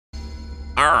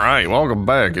Alright, welcome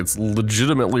back. It's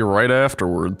legitimately right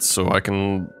afterwards, so I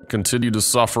can continue to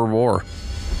suffer more.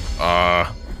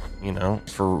 You know,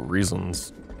 for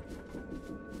reasons.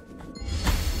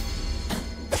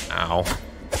 Ow.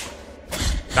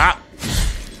 Stop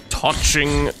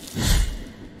touching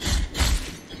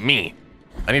me.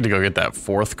 I need to go get that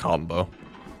fourth combo.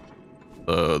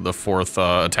 The fourth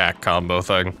attack combo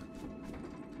thing.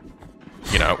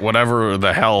 You know, whatever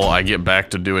the hell I get back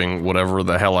to doing whatever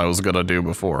the hell I was gonna do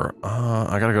before.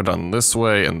 I gotta go down this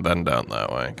way and then down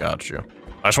that way. Got you.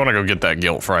 I just wanna go get that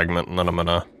guilt fragment and then I'm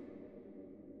gonna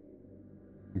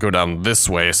go down this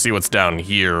way, see what's down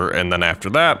here, and then after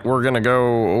that, we're gonna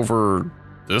go over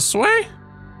this way?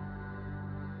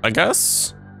 I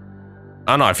guess?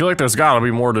 I don't know, I feel like there's gotta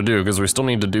be more to do because we still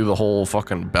need to do the whole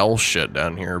fucking bell shit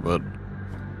down here, but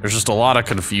there's just a lot of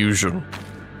confusion.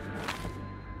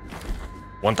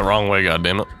 Went the wrong way,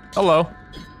 goddammit. Hello.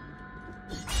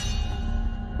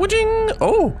 Woojing!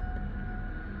 Oh!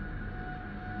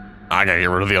 I gotta get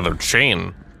rid of the other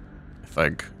chain. I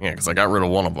think. Yeah, because I got rid of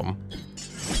one of them.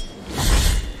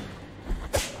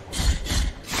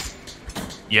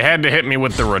 You had to hit me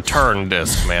with the return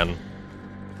disc, man.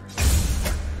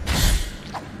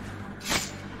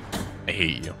 I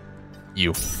hate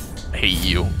you. I hate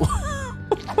you.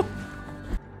 I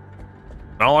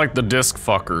don't like the disc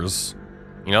fuckers.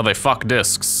 You know, they fuck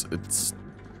discs. It's...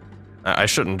 I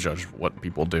shouldn't judge what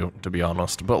people do, to be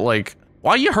honest. But, like,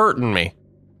 why you hurting me?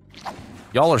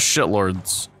 Y'all are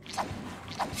shitlords.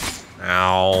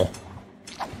 Ow.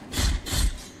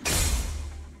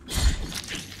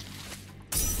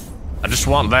 I just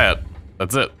want that.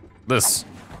 That's it. This.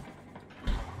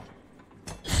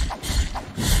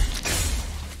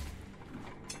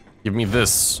 Give me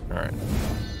this. Alright.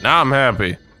 Now I'm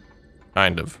happy.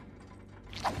 Kind of.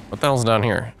 What the hell's down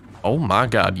here? Oh my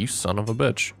god, you son of a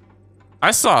bitch.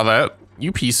 I saw that.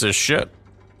 You piece of shit.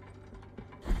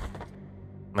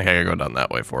 I think I gotta go down that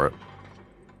way for it.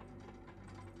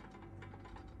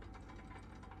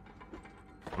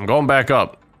 I'm going back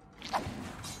up.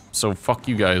 So fuck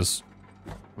you guys.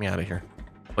 Get me out of here.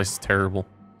 This place is terrible.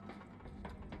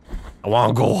 I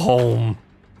wanna go home.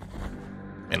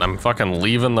 And I'm fucking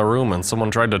leaving the room and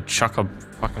someone tried to chuck a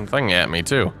fucking thing at me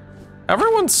too.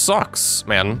 Everyone sucks,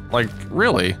 man. Like,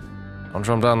 really. Don't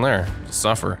jump down there. Just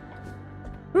suffer.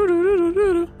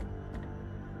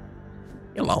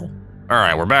 Hello.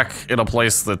 Alright, we're back in a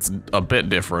place that's a bit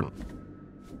different.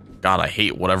 God, I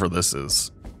hate whatever this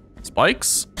is.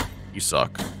 Spikes? You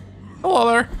suck. Hello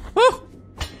there. Woo!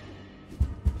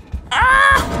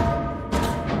 Ah!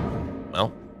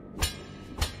 Well.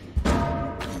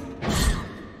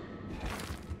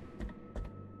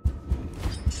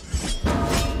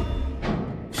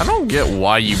 I don't get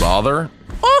why you bother.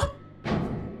 Ah!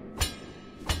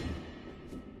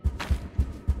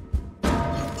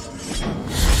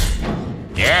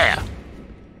 Yeah!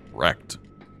 Wrecked.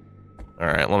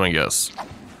 Alright, let me guess.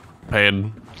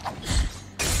 Pain.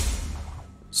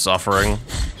 Suffering.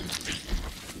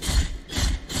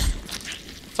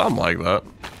 Something like that.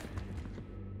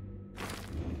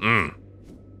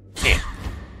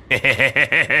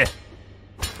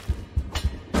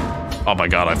 Oh my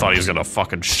god, I thought he was gonna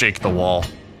fucking shake the wall.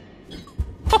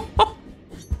 Oh,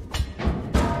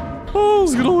 I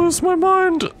was gonna lose my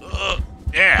mind.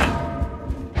 Yeah.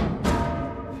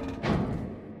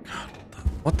 God,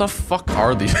 what the fuck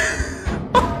are these?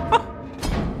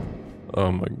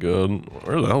 Oh my god,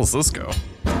 where the hell does this go?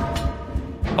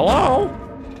 Hello?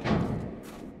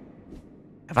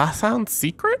 Have I found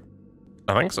secret?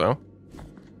 I think so.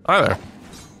 Hi there.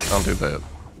 Don't do that.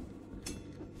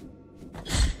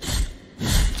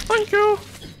 Thank you.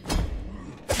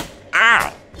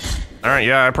 Ow! Alright,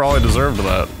 yeah, I probably deserved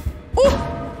that. Ooh.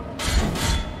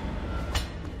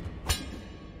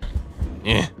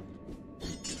 Yeah.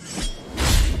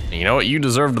 You know what? You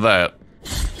deserved that.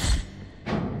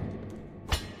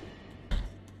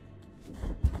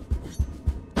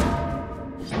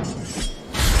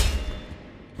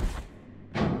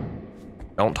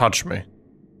 Don't touch me.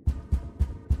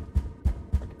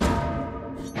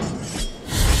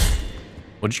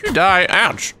 Would you die?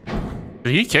 Ouch.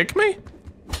 Did he kick me?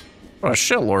 What a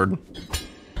shitlord.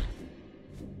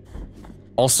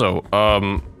 Also,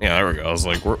 yeah, there we go. I was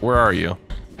like, where are you?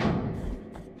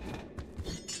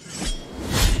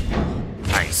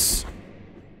 Nice.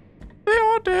 They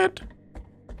all dead.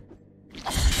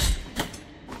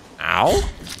 Ow.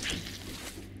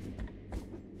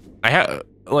 I have,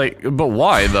 like, but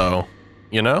why though?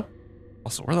 You know?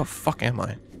 Also, where the fuck am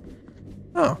I?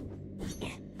 Oh.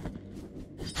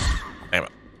 Damn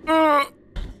it.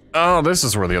 Oh, this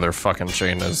is where the other fucking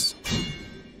chain is.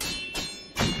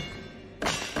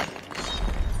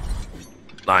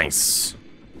 Nice.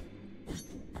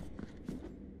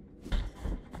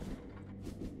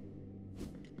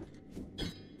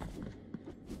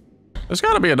 There's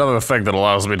gotta be another thing that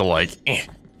allows me to like,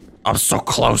 I'm so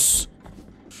close.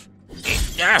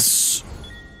 Yes!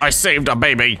 I saved a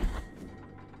baby.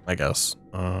 I guess.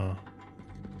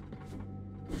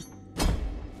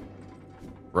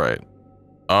 Right.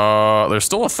 There's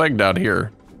still a thing down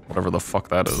here. Whatever the fuck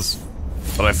that is.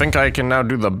 But I think I can now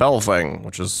do the bell thing,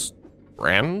 which is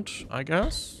grand, I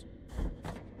guess?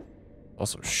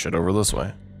 Also shit over this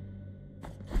way.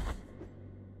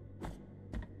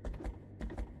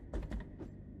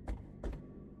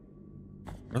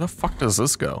 Where the fuck does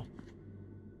this go?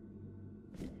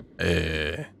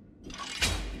 If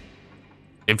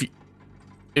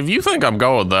you think I'm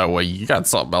going that way, you got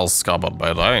something else coming,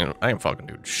 but I ain't fucking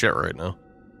doing shit right now.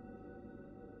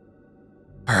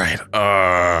 All right,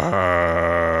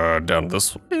 down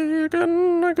this way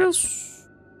again, I guess.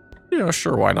 Yeah,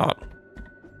 sure, why not?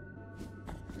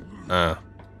 No,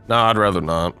 I'd rather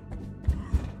not.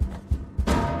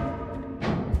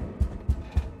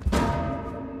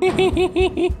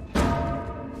 Ding!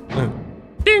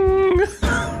 Ding!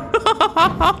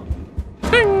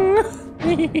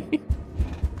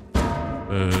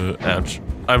 Ouch.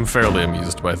 I'm fairly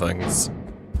amused by things.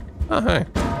 Oh, hey.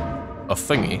 A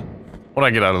thingy. What'd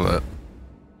I get out of that?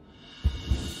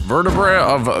 Vertebrae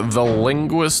of the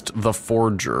linguist, the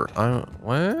forger.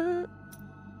 What?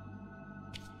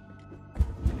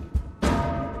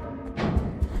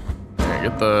 Okay,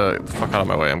 get the fuck out of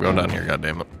my way. I'm going down here,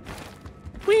 goddammit.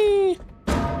 Whee!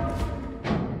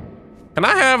 Can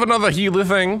I have another healer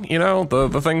thing? You know,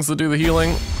 the things that do the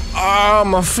healing? Ah,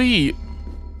 my feet!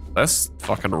 That's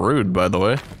fucking rude, by the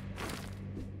way.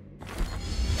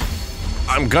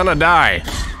 I'm gonna die.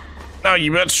 No,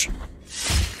 you bitch.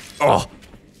 Oh.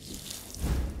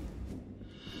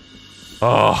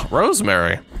 Oh,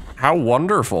 Rosemary. How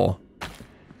wonderful.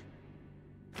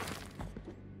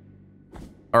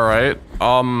 All right,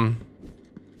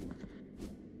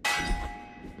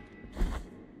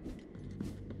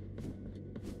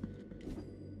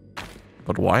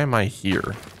 but why am I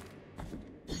here?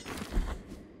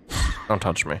 Don't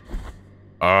touch me.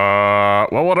 Well,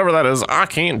 whatever that is, I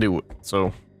can't do it. So,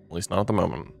 at least not at the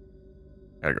moment.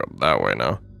 Gotta go that way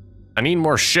now. I need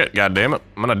more shit, goddammit.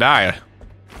 I'm gonna die.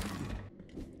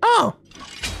 Oh,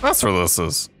 that's where this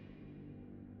is.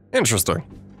 Interesting.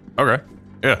 Okay,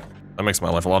 yeah, that makes my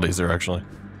life a lot easier, actually.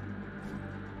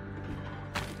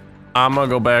 I'm gonna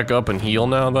go back up and heal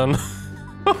now, then.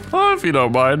 If you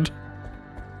don't mind.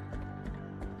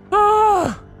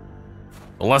 The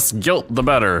less guilt, the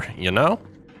better, you know?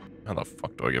 How the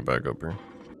fuck do I get back up here?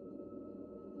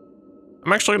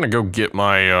 I'm actually gonna go get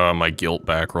my my guilt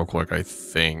back real quick, I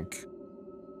think.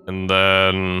 And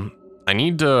then I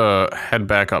need to head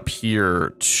back up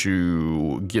here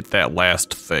to get that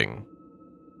last thing.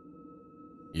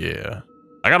 Yeah.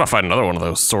 I gotta find another one of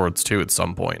those swords too at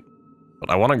some point.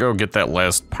 But I wanna go get that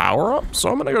last power up, so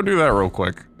I'm gonna go do that real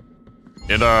quick.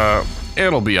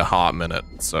 It'll be a hot minute,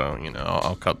 so, you know,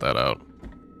 I'll cut that out.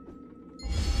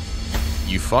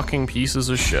 You fucking pieces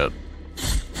of shit.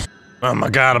 Oh my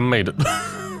god, I made it.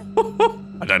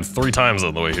 I died 3 times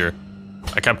on the way here.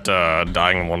 I kept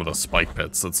dying in one of the spike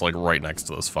pits that's like right next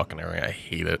to this fucking area. I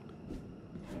hate it.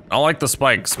 I don't like the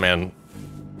spikes, man.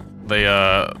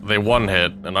 They one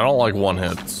hit, and I don't like one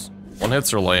hits. One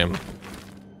hits are lame.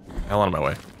 Hell out of my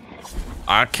way.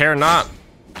 I care not.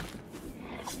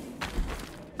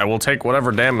 I will take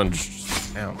whatever damage.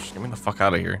 Ouch, get me the fuck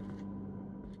out of here.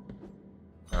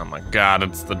 Oh my god,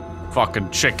 it's the fucking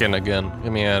chicken again.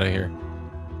 Get me out of here.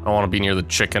 I don't want to be near the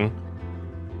chicken.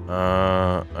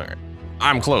 Okay.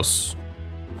 I'm close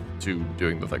to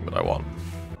doing the thing that I want.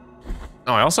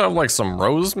 Oh, I also have like some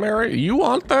rosemary. You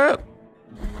want that?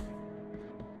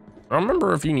 I don't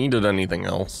remember if you needed anything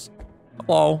else.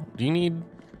 Hello, do you need?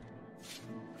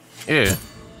 Yeah.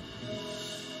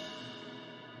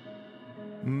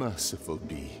 Merciful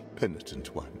be,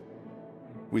 penitent one.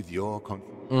 With your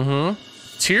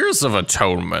Tears of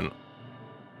Atonement.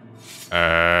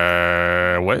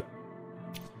 What?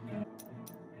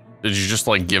 Did you just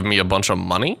like give me a bunch of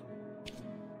money?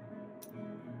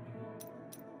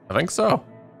 I think so.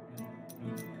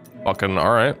 Fucking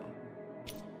alright.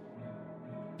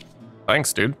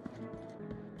 Thanks, dude.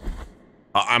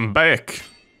 I'm back.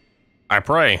 I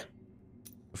pray.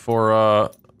 For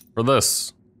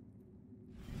this.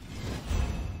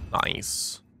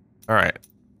 Nice. Alright.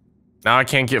 Now I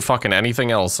can't get fucking anything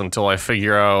else until I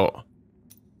figure out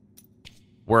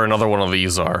where another one of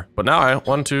these are. But now I,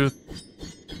 1, 2...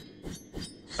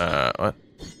 what?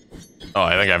 Oh,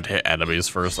 I think I have to hit enemies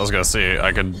first. I was gonna say,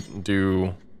 I could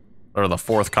do whatever the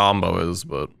fourth combo is,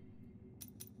 but...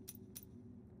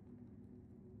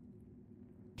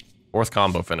 Fourth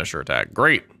combo finisher attack.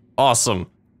 Great. Awesome.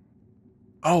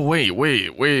 Oh, wait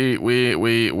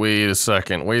a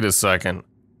second.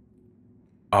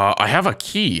 I have a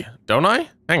key, don't I?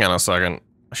 Hang on a second.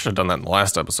 I should have done that in the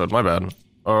last episode, my bad.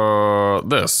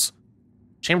 This.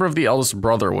 Chamber of the Eldest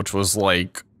Brother, which was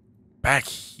like back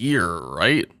here,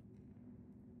 right?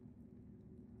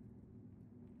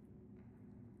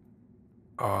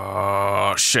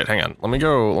 Shit, hang on. Let me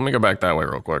go back that way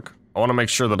real quick. I want to make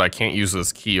sure that I can't use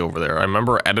this key over there. I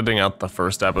remember editing out the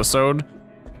first episode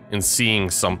and seeing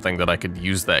something that I could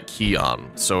use that key on.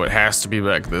 So it has to be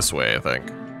back this way, I think.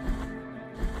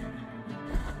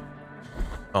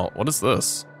 Oh, what is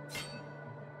this?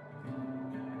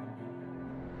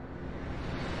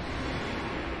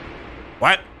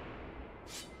 What?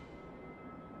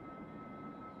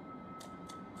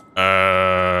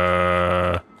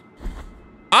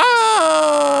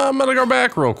 I'm gonna go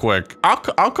back real quick.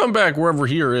 I'll come back wherever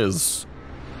here is.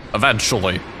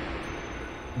 Eventually.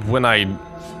 When I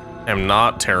am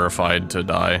not terrified to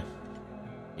die.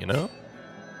 You know?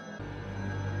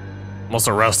 I'm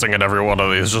also resting at every one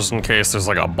of these just in case there's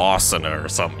like a boss in it or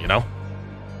something, you know?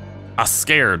 I'm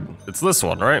scared. It's this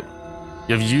one, right?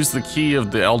 You've used the key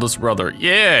of the eldest brother.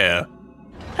 Yeah!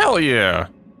 Hell yeah!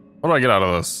 What do I get out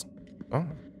of this? Oh.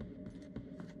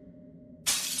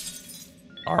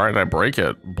 Alright, I break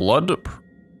it. Blood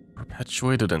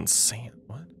perpetuated in sand.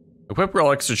 What? Equip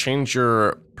relics to change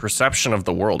your perception of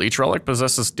the world. Each relic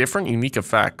possesses different unique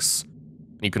effects.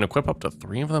 You can equip up to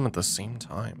 3 of them at the same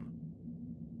time.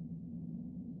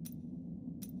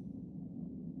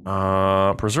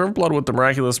 Preserve blood with the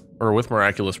miraculous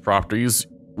properties.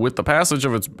 With the passage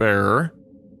of its bearer,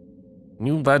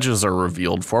 new ledges are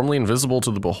revealed, formerly invisible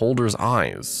to the beholder's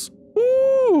eyes.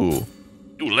 Ooh!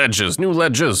 New ledges, new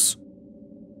ledges!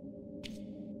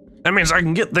 That means I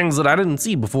can get things that I didn't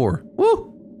see before.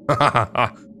 Woo!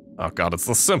 Oh god, it's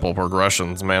the simple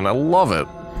progressions, man. I love it.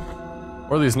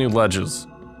 What are these new ledges?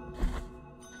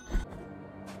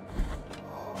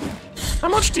 How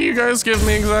much do you guys give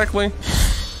me exactly?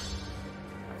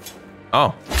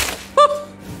 Oh.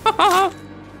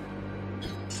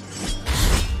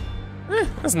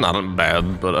 It's not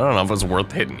bad, but I don't know if it's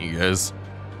worth hitting you guys.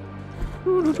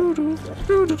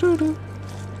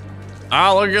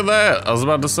 Ah, look at that! I was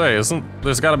about to say,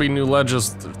 there's gotta be new ledges,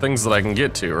 things that I can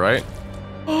get to, right?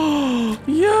 Oh,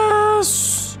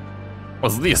 yes!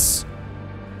 What's this?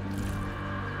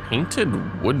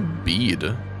 Painted wood bead.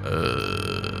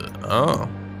 Oh.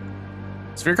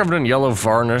 Sphere covered in yellow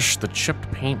varnish, the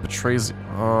chipped paint betrays...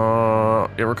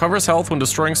 it recovers health when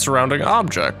destroying surrounding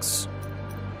objects.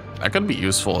 That could be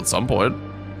useful at some point.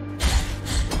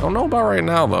 I don't know about right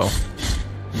now, though.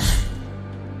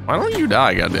 Why don't you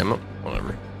die, goddammit?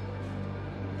 Whatever.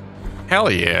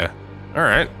 Hell yeah.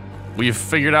 Alright. We've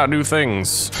figured out new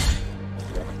things.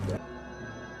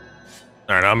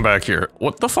 Alright, I'm back here.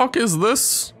 What the fuck is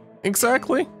this,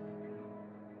 exactly?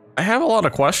 I have a lot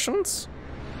of questions.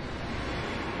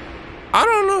 I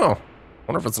don't know.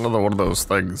 Wonder if it's another one of those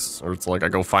things, or it's like I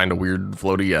go find a weird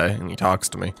floaty guy and he talks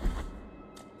to me.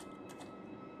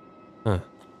 Huh.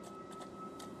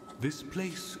 This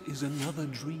place is another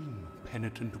dream,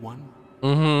 penitent one.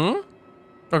 Mm-hmm.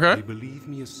 Okay. They believe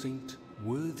me a saint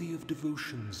worthy of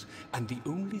devotions, and the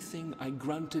only thing I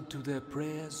granted to their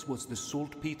prayers was the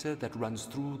saltpeter that runs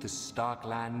through the stark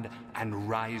land and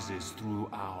rises through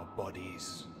our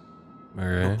bodies.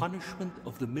 The punishment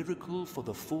of the miracle for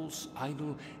the false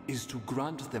idol is to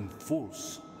grant them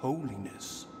false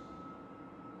holiness.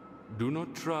 Do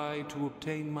not try to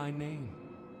obtain my name,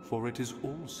 for it is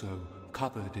also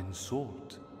covered in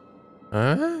salt.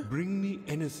 Bring me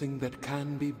anything that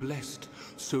can be blessed,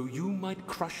 so you might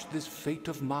crush this fate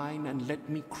of mine and let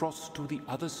me cross to the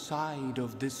other side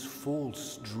of this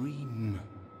false dream.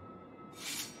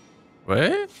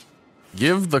 What?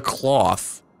 Give the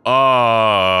cloth.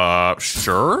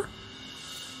 Sure?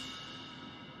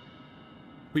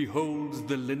 Behold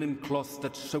the linen cloth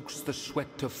that soaks the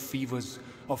sweat of fevers,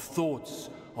 of thoughts,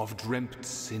 of dreamt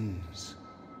sins.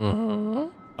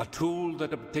 A tool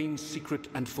that obtains secret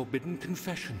and forbidden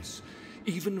confessions,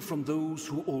 even from those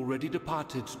who already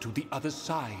departed to the other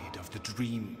side of the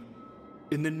dream.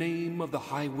 In the name of the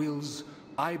High Wills,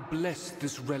 I bless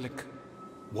this relic.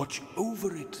 Watch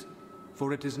over it,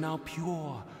 for it is now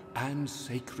pure and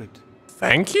sacred.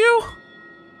 Thank you?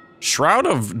 Shroud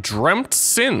of Dreamt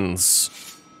Sins.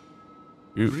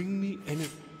 Bring me any...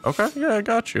 Okay, yeah, I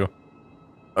got you.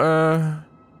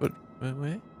 But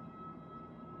wait.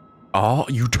 Oh,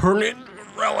 you turn it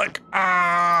relic.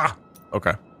 Ah.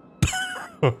 Okay.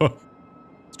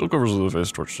 Still covers the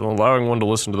face torch, still allowing one to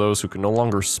listen to those who can no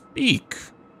longer speak.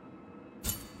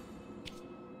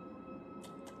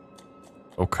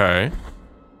 Okay.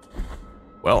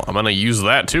 Well, I'm gonna use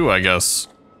that too, I guess.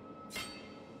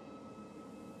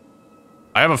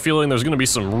 I have a feeling there's gonna be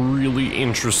some really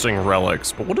interesting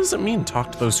relics, but what does it mean,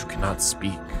 talk to those who cannot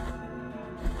speak?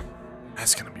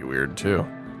 That's gonna be weird too.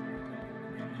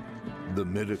 The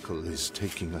miracle is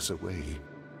taking us away.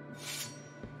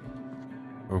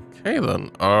 Okay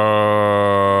then,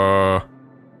 well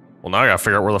now I gotta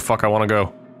figure out where the fuck I wanna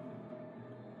go.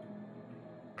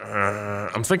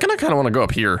 I'm thinking I kinda wanna go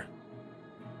up here.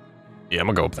 Yeah, I'm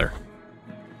gonna go up there.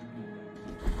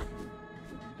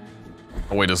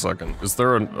 Oh, wait a second. Is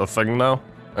there a thing now?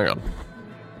 Hang on.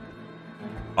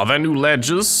 Are there new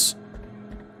ledges?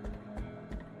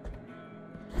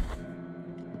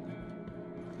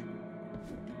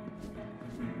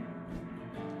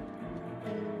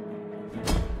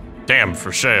 Damn,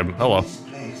 for shame. Hello. In this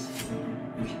place,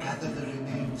 we gather the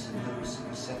remains of those who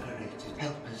were separated.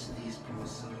 Help us, these poor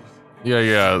souls.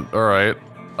 Yeah, alright.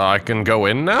 I can go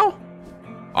in now?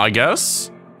 I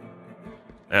guess?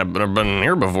 Yeah, but I've been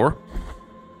here before.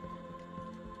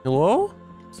 Hello?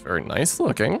 It's very nice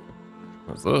looking.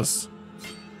 What's this?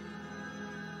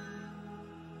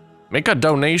 Make a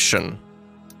donation.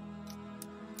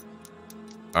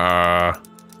 Here,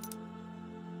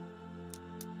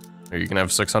 you can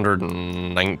have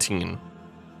 619.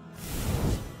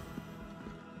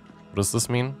 What does this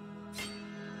mean?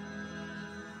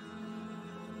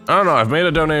 I don't know, I've made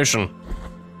a donation.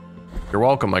 You're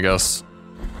welcome, I guess.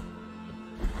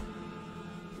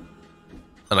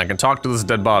 And I can talk to this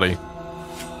dead body.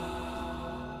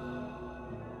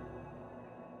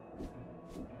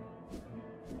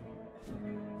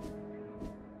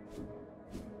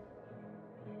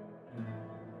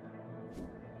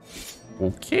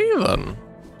 Okay then.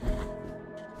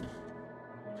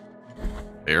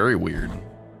 Very weird.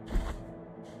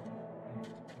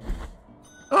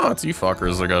 Oh, it's you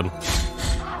fuckers again.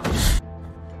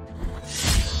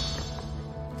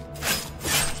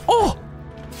 Oh!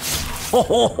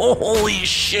 Holy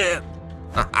shit!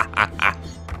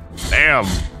 Damn.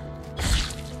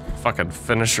 Fucking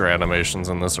finisher animations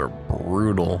in this are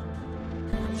brutal.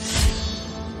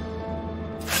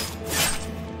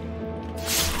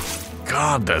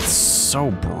 God, that's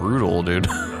so brutal, dude.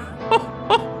 Where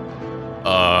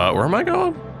am I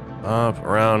going? Up,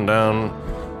 around, down.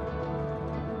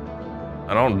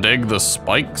 I don't dig the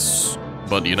spikes,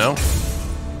 but you know.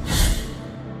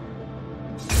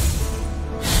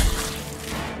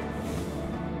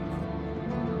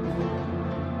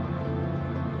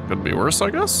 Could be worse, I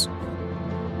guess.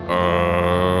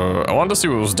 I wanted to see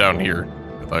what was down here,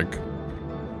 I think.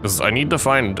 Because I need to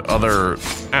find other,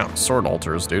 sword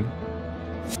altars, dude.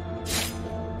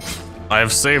 I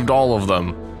have saved all of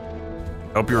them.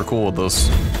 Hope you're cool with this.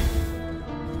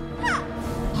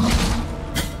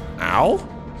 Ow?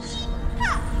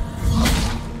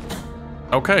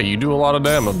 Okay, you do a lot of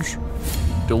damage.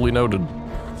 Duly noted.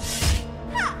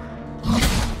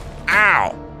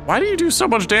 Ow! Why do you do so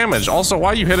much damage? Also, why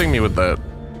are you hitting me with that?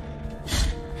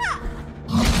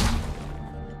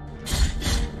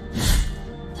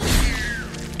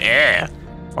 Yeah!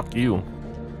 Fuck you.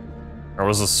 Or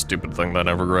was this stupid thing that I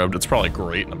never grabbed? It's probably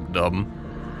great and I'm dumb.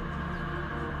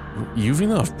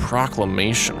 Uvina of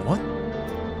Proclamation, what?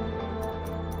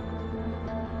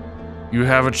 You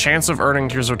have a chance of earning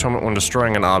Tears of Atonement when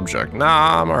destroying an object.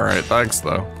 Nah, I'm alright, thanks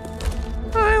though.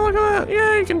 Hey, look at that.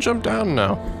 Yeah, you can jump down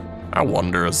now. How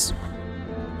wondrous.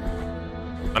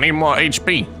 I need more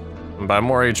HP. And by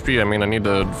more HP, I mean I need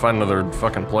to find another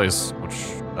fucking place, which,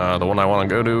 the one I want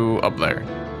to go to, up there.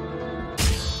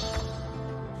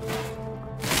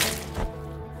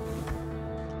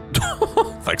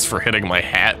 Thanks for hitting my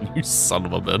hat, you son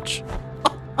of a bitch.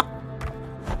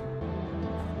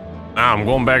 Now I'm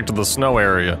going back to the snow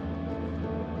area.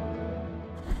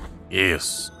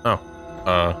 Yes. Oh.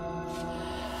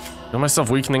 Feel myself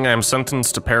weakening. I am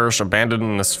sentenced to perish, abandoned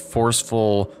in this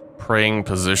forceful, praying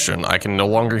position. I can no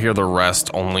longer hear the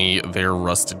rest, only their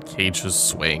rusted cages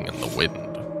swaying in the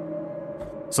wind.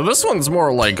 So this one's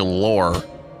more like lore.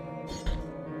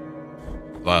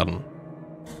 Then,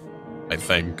 I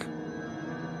think.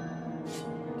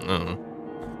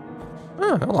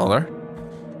 Oh, hello there.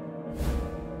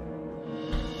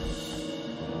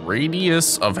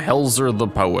 Radius of Helzer the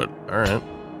Poet. Alright.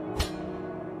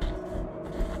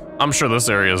 I'm sure this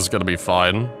area is gonna be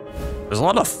fine. There's a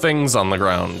lot of things on the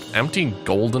ground. Empty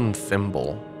golden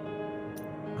thimble.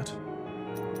 What?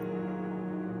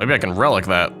 Maybe I can relic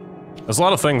that. There's a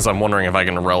lot of things I'm wondering if I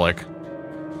can relic.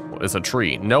 It's a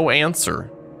tree. No answer.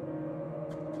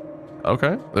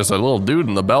 Okay. There's a little dude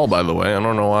in the bell, by the way. I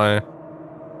don't know why.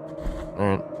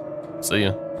 Alright. See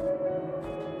ya.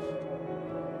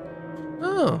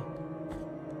 Oh.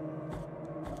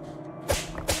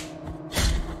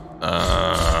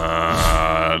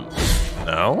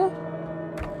 No?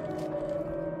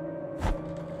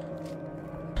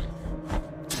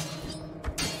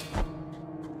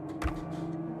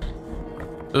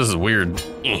 This is weird.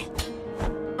 You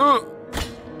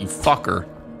fucker.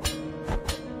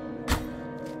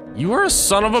 You are a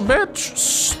son of a bitch.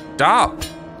 Stop.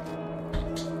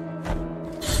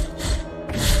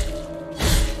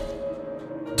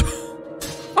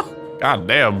 God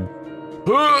damn.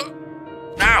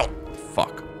 Ow.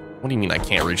 Fuck. What do you mean I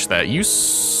can't reach that? You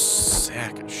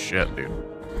sack of shit, dude.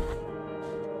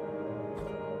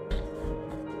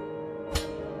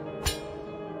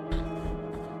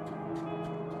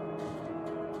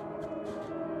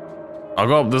 I'll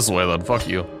go up this way then, fuck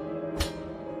you.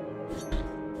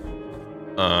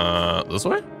 This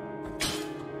way?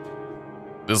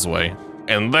 This way.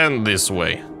 And then this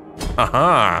way.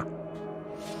 Haha.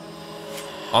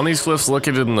 On these cliffs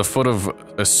located in the foot of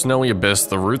a snowy abyss,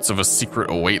 the roots of a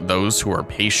secret await those who are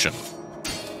patient.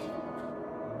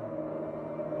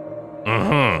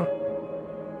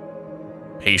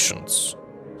 Patience.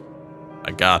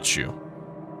 I got you.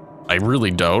 I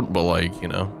really don't, but like, you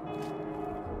know.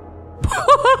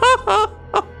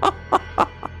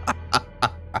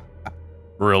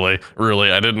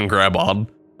 Really, I didn't grab on.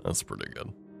 That's pretty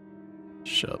good.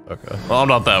 Shit, okay. Well, I'm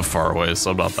not that far away,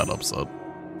 so I'm not that upset.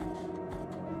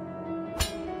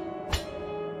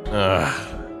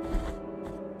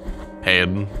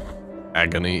 Pain.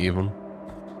 Agony, even.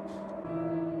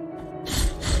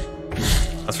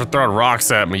 That's for throwing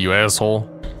rocks at me, you asshole.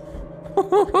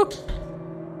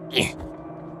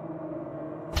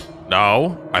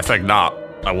 No, I think not.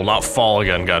 I will not fall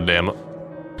again, goddammit.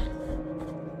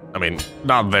 I mean,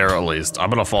 not there at least. I'm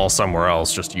gonna fall somewhere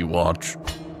else, just you watch.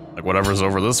 Like whatever's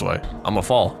over this way. I'm gonna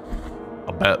fall.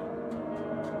 I'll bet.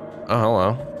 Oh,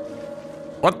 hello.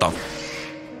 What the?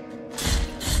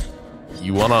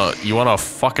 You wanna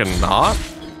fucking not?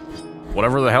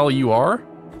 Whatever the hell you are?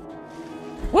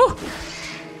 Woo!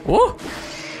 Woo!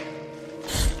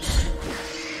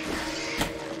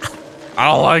 I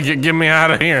don't like it, get me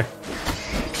out of here.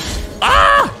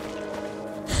 Ah!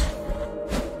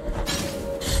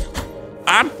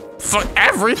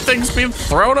 Everything's being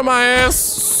thrown at my ass.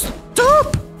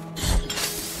 Stop!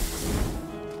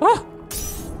 Ah.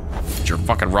 Get your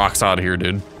fucking rocks out of here,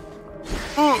 dude.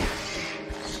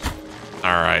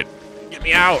 Alright. Get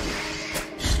me out.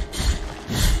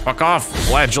 Fuck off,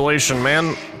 flagellation,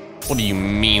 man. What do you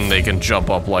mean they can jump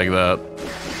up like that?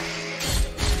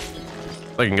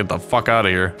 They can get the fuck out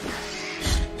of here.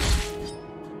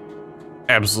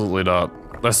 Absolutely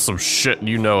not. That's some shit,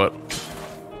 you know it.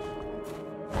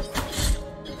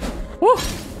 Woo!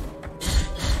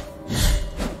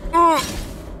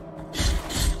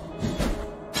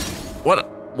 What?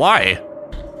 Why?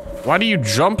 Why do you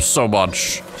jump so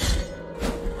much?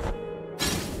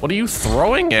 What are you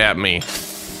throwing at me?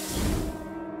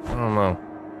 I don't know.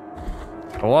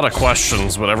 A lot of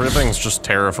questions, but everything's just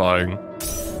terrifying.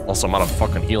 Also, I'm out of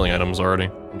fucking healing items already,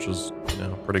 which is, you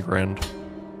know, pretty grand.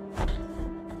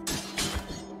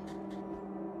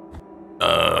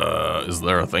 Is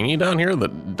there a thingy down here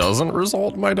that doesn't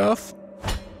result in my death?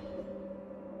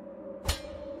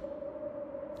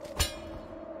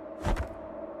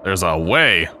 There's a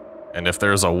way, and if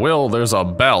there's a will, there's a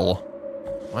bell.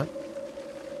 What?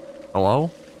 Hello?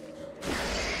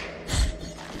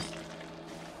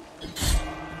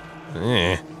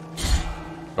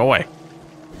 Go away.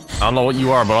 I don't know what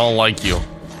you are, but I don't like you.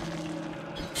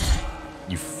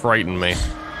 You frighten me.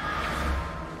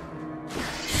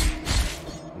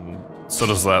 So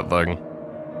does that thing.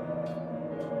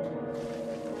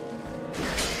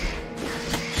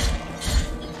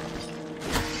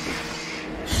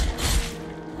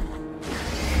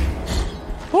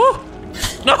 Woo!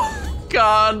 No!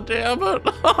 God damn it!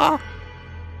 I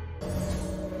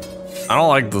don't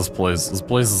like this place. This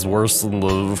place is worse than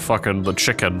the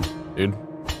chicken, dude.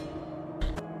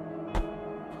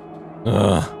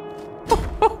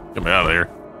 Get me out of here.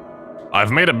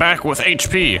 I've made it back with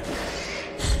HP.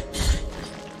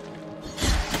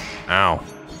 Ow.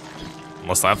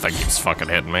 Unless that thing keeps fucking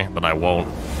hitting me, then I won't.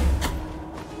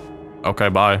 Okay,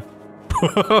 bye.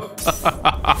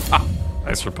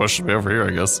 Thanks for pushing me over here,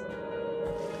 I guess.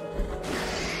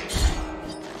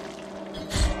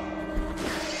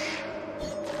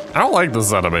 I don't like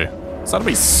this enemy. This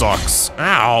enemy sucks.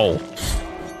 Ow.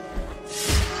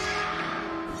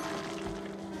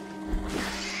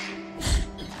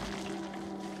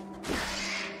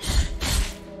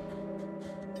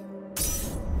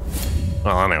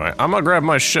 Well, anyway, I'm gonna grab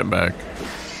my shit back.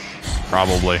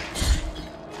 Probably.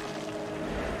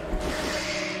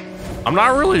 I'm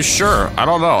not really sure. I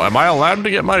don't know. Am I allowed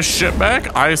to get my shit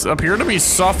back? I appear to be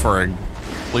suffering.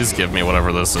 Please give me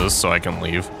whatever this is so I can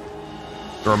leave.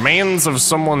 The remains of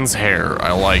someone's hair.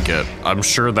 I like it. I'm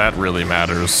sure that really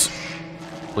matters.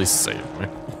 Please save me.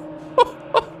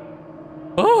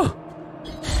 Oh.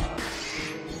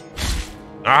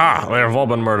 Ah, they have all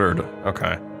been murdered.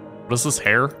 Okay. What is this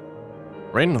hair?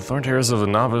 Rain the thorned hairs of a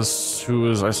novice who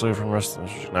is isolated from the rest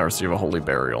should not receive a holy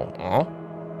burial. Oh,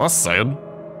 that's sad.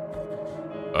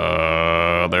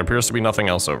 There appears to be nothing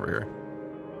else over here.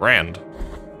 Rand.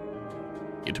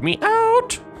 Get me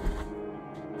out!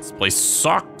 This place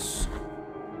sucks.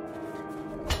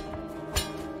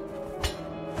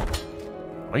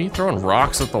 Why are you throwing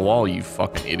rocks at the wall, you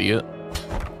fucking idiot?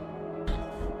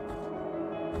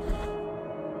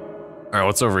 Alright,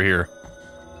 what's over here?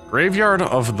 Graveyard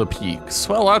of the Peaks.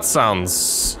 Well, that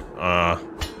sounds,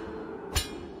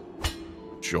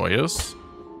 joyous.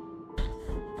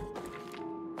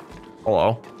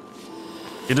 Hello.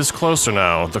 It is closer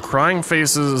now. The crying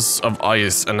faces of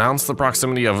ice announce the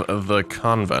proximity of the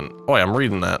convent. Boy, I'm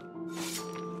reading that.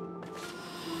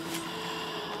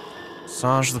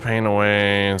 Massage the pain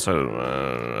away.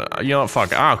 So, you know what?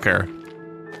 Fuck. I don't care.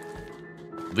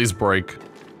 These break.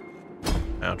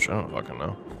 Ouch, I don't fucking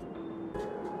know.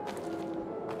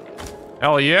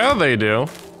 Hell yeah, they do.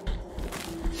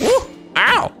 Woo!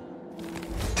 Ow!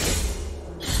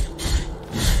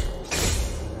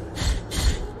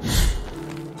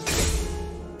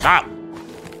 Ah!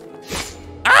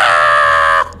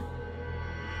 Ah!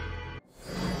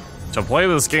 To play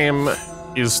this game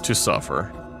is to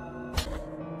suffer.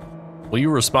 Will you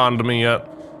respond to me yet?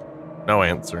 No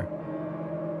answer.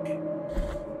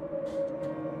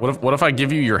 What if I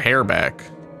give you your hair back?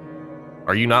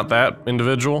 Are you not that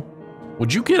individual?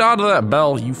 Would you get out of that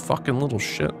bell, you fucking little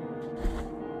shit?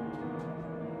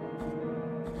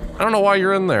 I don't know why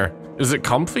you're in there. Is it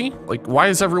comfy? Like, why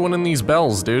is everyone in these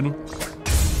bells, dude?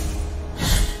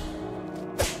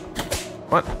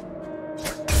 What?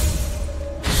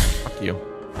 Fuck you.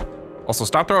 Also,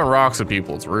 stop throwing rocks at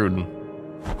people, it's rude.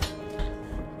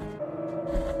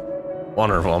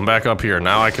 Wonderful, I'm back up here.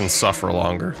 Now I can suffer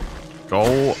longer.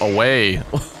 Go away.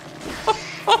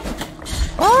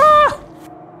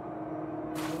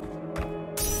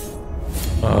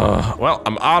 Well,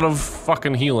 I'm out of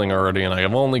fucking healing already, and I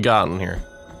have only gotten here.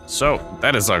 So,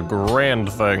 that is a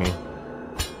grand thing.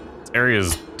 This area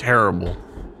is terrible.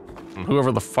 And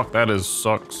whoever the fuck that is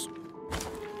sucks.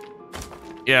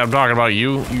 Yeah, I'm talking about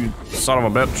you, you son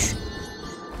of a bitch.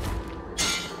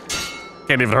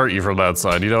 Can't even hurt you from that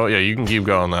side, you know? Yeah, you can keep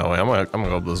going that way. I'm gonna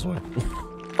go this way.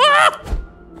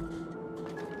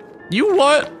 You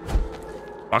what?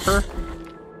 Fucker.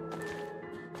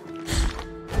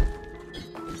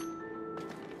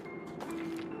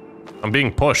 I'm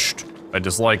being pushed. I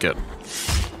dislike it.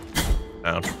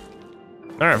 Ouch.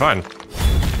 Alright, fine.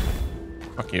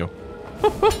 Fuck you.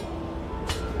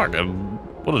 Fucking,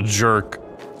 what a jerk.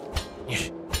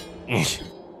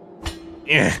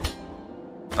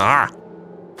 Ah.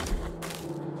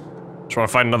 Trying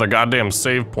to find another goddamn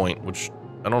save point, which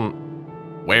I don't.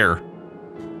 Where?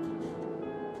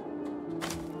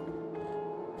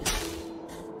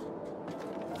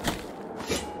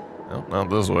 No, not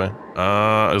this way.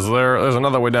 There's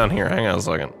another way down here. Hang on a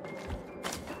second.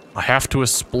 I have to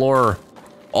explore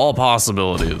all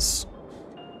possibilities.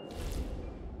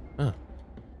 Huh.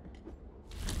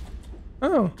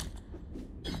 Oh.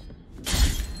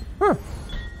 Huh.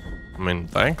 I mean,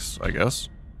 thanks, I guess.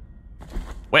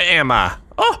 Where am I?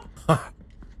 Oh!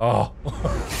 Oh.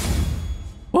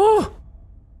 Oh.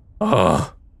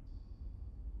 Oh.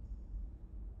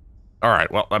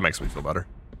 Alright, well, that makes me feel better.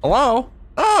 Hello?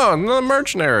 Oh, another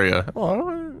merchant area.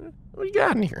 Hello. What you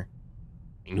got in here?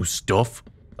 Any new stuff?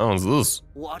 Oh, what's this?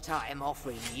 What I am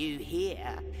offering you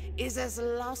here is as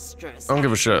lustrous. I don't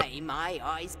give a shit. May my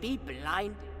eyes be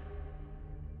blinded.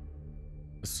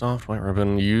 The soft white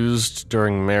ribbon used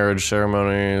during marriage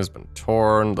ceremony has been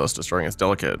torn, thus destroying its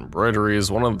delicate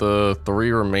embroideries. One of the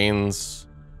three remains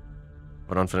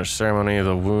of an unfinished ceremony.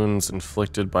 The wounds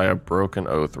inflicted by a broken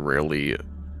oath rarely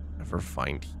ever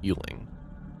find healing.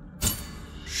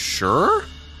 Sure?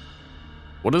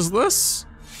 What is this?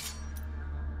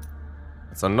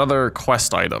 It's another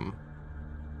quest item.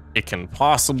 It can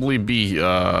possibly be,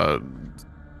 turn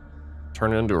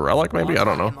it into a relic, maybe? I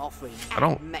don't know. I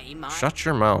don't. Shut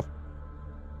your mouth.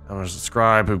 I was a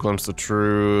scribe who glimpsed the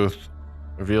truth.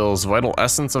 Reveals vital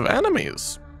essence of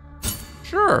enemies.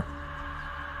 Sure.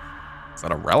 Is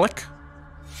that a relic?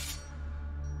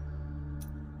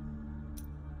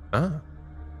 Ah.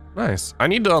 Nice. I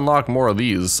need to unlock more of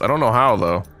these. I don't know how,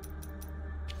 though.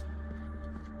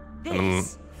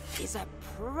 This is a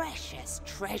precious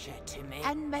treasure to me.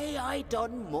 And may I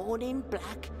don mourning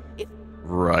black if...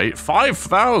 Right.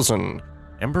 5,000!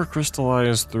 Ember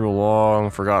crystallized through a long,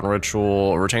 forgotten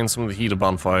ritual. Retains some of the heat of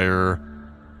bonfire.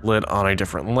 Lit on a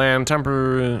different land.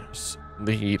 Tempers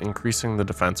the heat, increasing the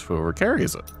defense of whoever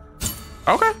carries it.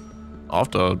 Okay. I'll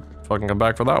have to fucking come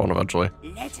back for that one eventually.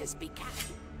 Let us be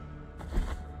careful.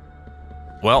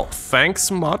 Well, thanks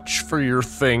much for your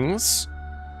things,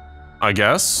 I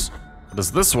guess. It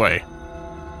is this way.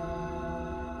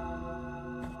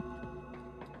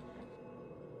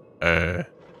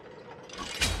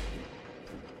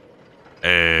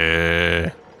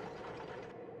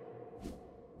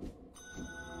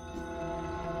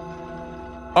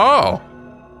 Oh!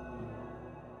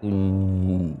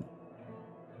 Ooh.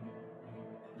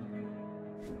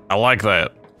 I like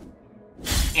that.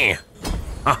 Eh.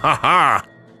 Ha ha ha!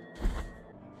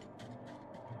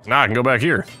 Now I can go back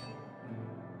here.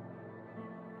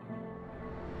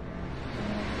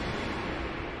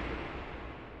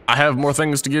 I have more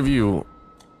things to give you.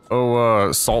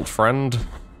 Oh, salt friend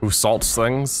who salts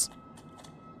things.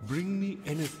 Bring me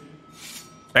anything.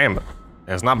 Damn it.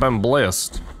 It has not been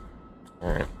blessed.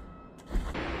 Alright.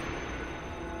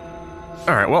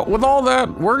 Alright, well, with all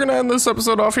that, we're gonna end this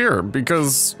episode off here,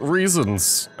 because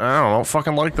reasons. I don't know,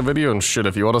 fucking like the video and shit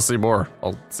if you want to see more.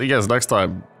 I'll see you guys next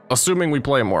time. Assuming we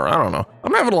play more, I don't know.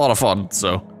 I'm having a lot of fun,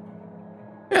 so.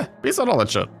 Yeah, peace out all that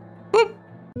shit.